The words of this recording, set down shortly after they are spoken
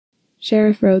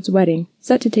Sheriff Rhodes' wedding,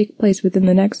 set to take place within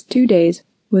the next 2 days,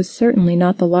 was certainly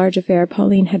not the large affair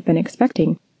Pauline had been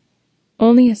expecting.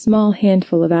 Only a small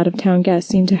handful of out-of-town guests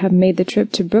seemed to have made the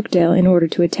trip to Brookdale in order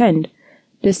to attend,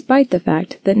 despite the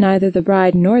fact that neither the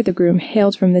bride nor the groom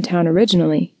hailed from the town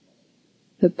originally.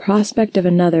 The prospect of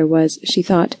another was, she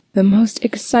thought, the most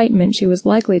excitement she was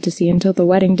likely to see until the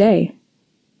wedding day.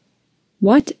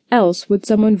 "What else would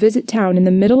someone visit town in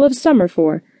the middle of summer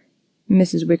for?"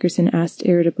 Mrs. Wickerson asked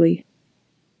irritably.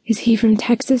 "Is he from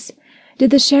Texas? Did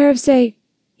the sheriff say—"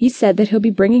 "He said that he'll be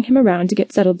bringing him around to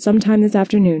get settled sometime this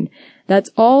afternoon.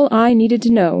 That's all I needed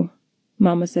to know,"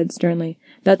 Mama said sternly.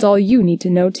 "That's all you need to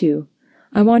know, too.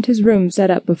 I want his room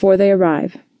set up before they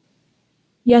arrive."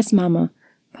 "Yes, Mama,"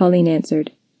 Pauline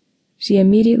answered. She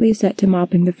immediately set to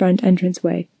mopping the front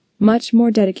entranceway, much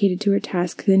more dedicated to her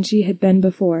task than she had been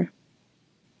before.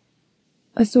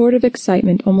 A sort of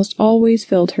excitement almost always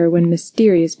filled her when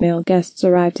mysterious male guests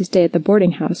arrived to stay at the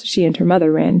boarding house she and her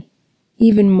mother ran,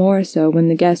 even more so when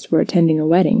the guests were attending a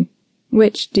wedding,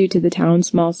 which, due to the town's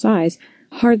small size,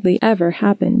 hardly ever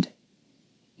happened.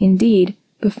 Indeed,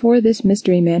 before this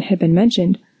mystery man had been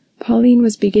mentioned, Pauline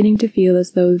was beginning to feel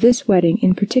as though this wedding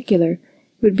in particular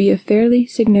would be a fairly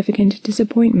significant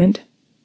disappointment.